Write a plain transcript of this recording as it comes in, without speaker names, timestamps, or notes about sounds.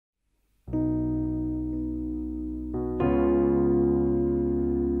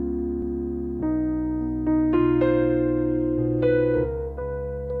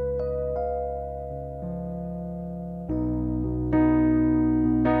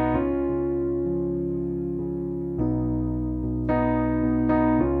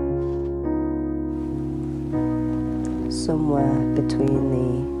somewhere between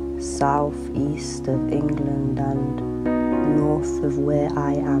the southeast of England and north of where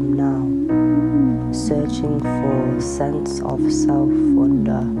I am now, searching for sense of self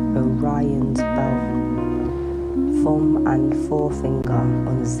under Orion's belt. Thumb and forefinger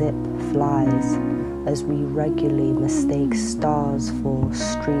unzip flies as we regularly mistake stars for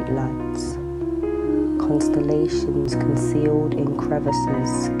streetlights. Constellations concealed in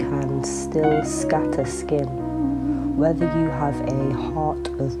crevices can still scatter skin, whether you have a heart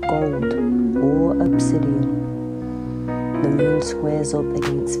of gold or obsidian. The moon squares up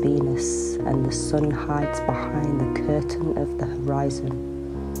against Venus and the sun hides behind the curtain of the horizon.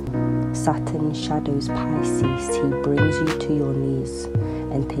 Saturn shadows Pisces, he brings you to your knees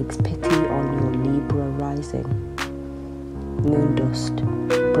and takes pity on your Libra rising. Moon dust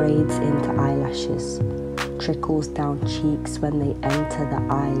braids into eyelashes, trickles down cheeks when they enter the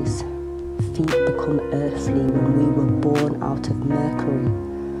eyes. Feet become earthly when we were born out of Mercury,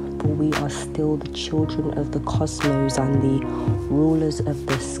 but we are still the children of the cosmos and the rulers of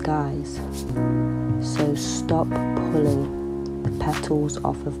the skies. So stop pulling the petals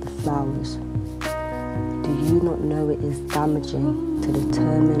off of the flowers. Do you not know it is damaging to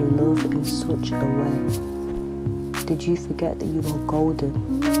determine love in such a way? Did you forget that you are golden,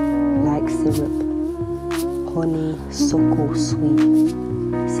 like syrup, honeysuckle sweet,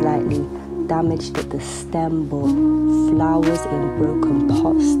 slightly damaged at the stem, but flowers in broken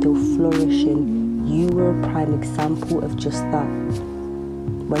pots still flourishing? You were a prime example of just that.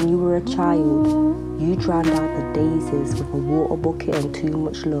 When you were a child, you drowned out the daisies with a water bucket and too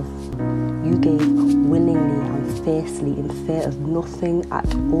much love. You gave willingly and fiercely in fear of nothing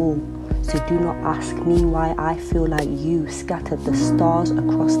at all. So do not ask me why I feel like you scattered the stars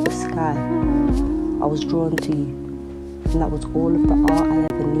across the sky. I was drawn to you, and that was all of the art I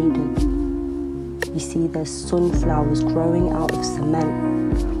ever needed. You see, there's sunflowers growing out of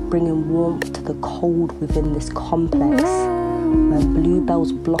cement, bringing warmth to the cold within this complex, where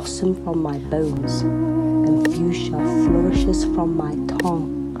bluebells blossom from my bones and fuchsia flourishes from my tongue.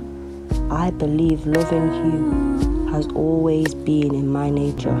 I believe loving you has always been in my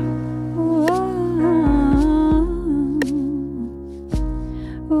nature.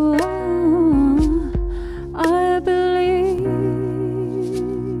 I believe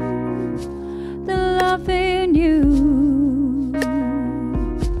the love in you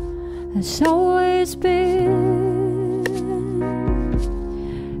has always been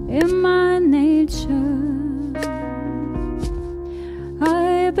in my nature.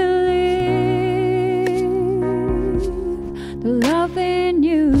 I believe the love in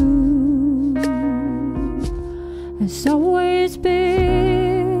you has always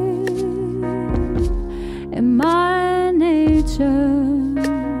been in my nature.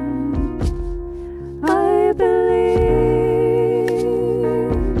 I believe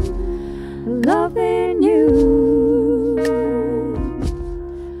the love in you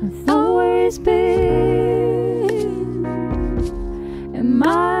has always been in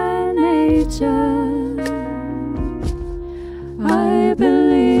my nature. I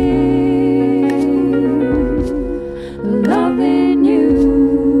believe the love in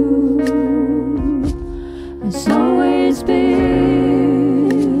you has always been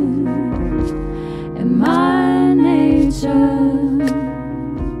in my nature.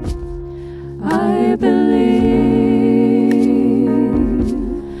 I believe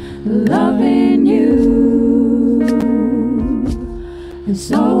the love in you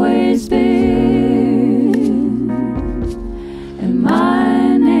has always been in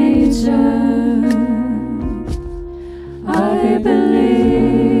my nature. I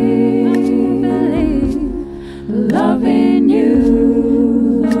believe the love in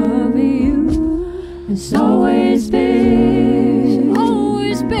you has always been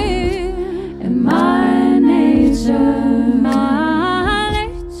in my nature.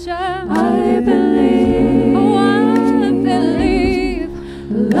 I believe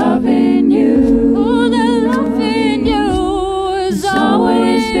the love in you, has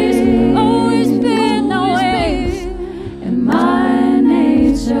always been in my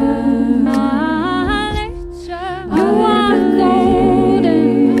nature. You are golden,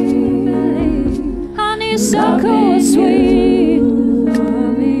 honeysuckles sweet.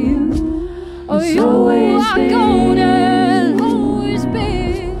 Oh, you are golden,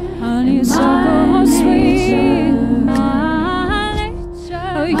 honeysuckle sweet.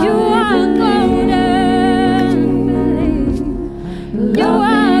 Oh, you are golden, you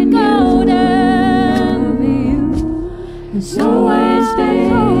are golden. It's always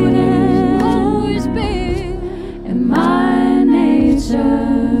been in my nature.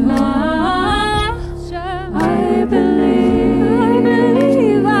 I believe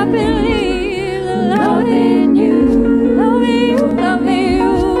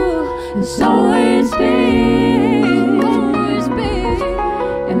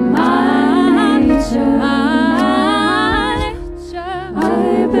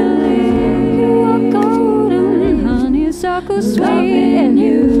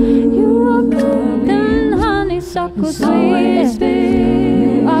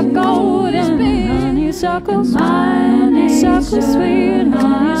honeysuckles, honeysuckles, sweet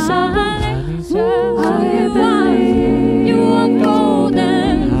honeysuckles. I believe you are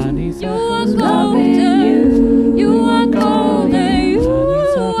golden, you are golden, you are golden, you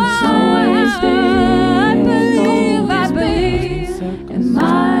are always been. I believe in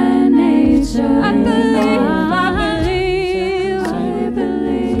my nature. I believe.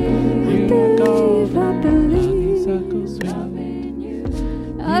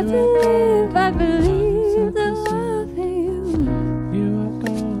 I believe the love in you. You are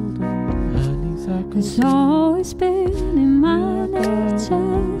golden, honeysuckle. It's always been in my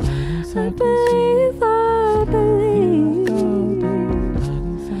nature. I believe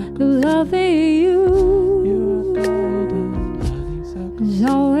the love in you. You are golden, honeysuckle. It's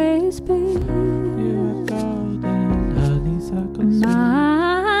always been You are golden, honeysuckle. in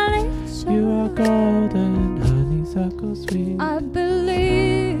my nature. You are golden, honeysuckle sweet. I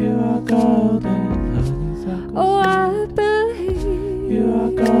believe. You are golden, honeysuckle. Oh, I believe. You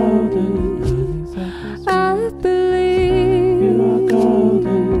are golden, honeysuckle. I believe. You are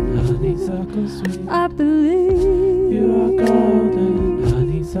golden, honeysuckle sweet. I believe. You are golden,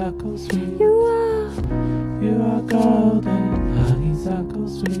 honeysuckle sweet. You are. You are golden, honeysuckle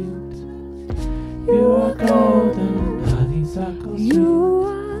sweet. You are golden, honeysuckle sweet.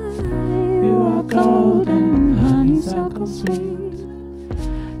 You are golden, honeysuckle sweet.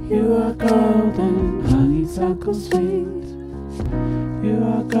 You are golden, honeysuckle sweet. You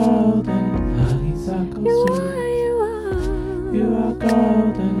are golden, honeysuckle sweet. You are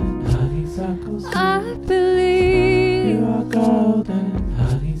golden, honeysuckle sweet. I believe. You are golden,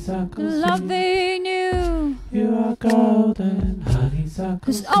 honeysuckle sweet. Loving you You are golden, honeysuckle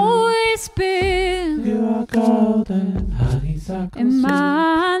has sweet. always been You are golden, honeysuckle in sweet.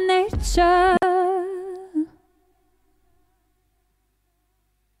 my nature.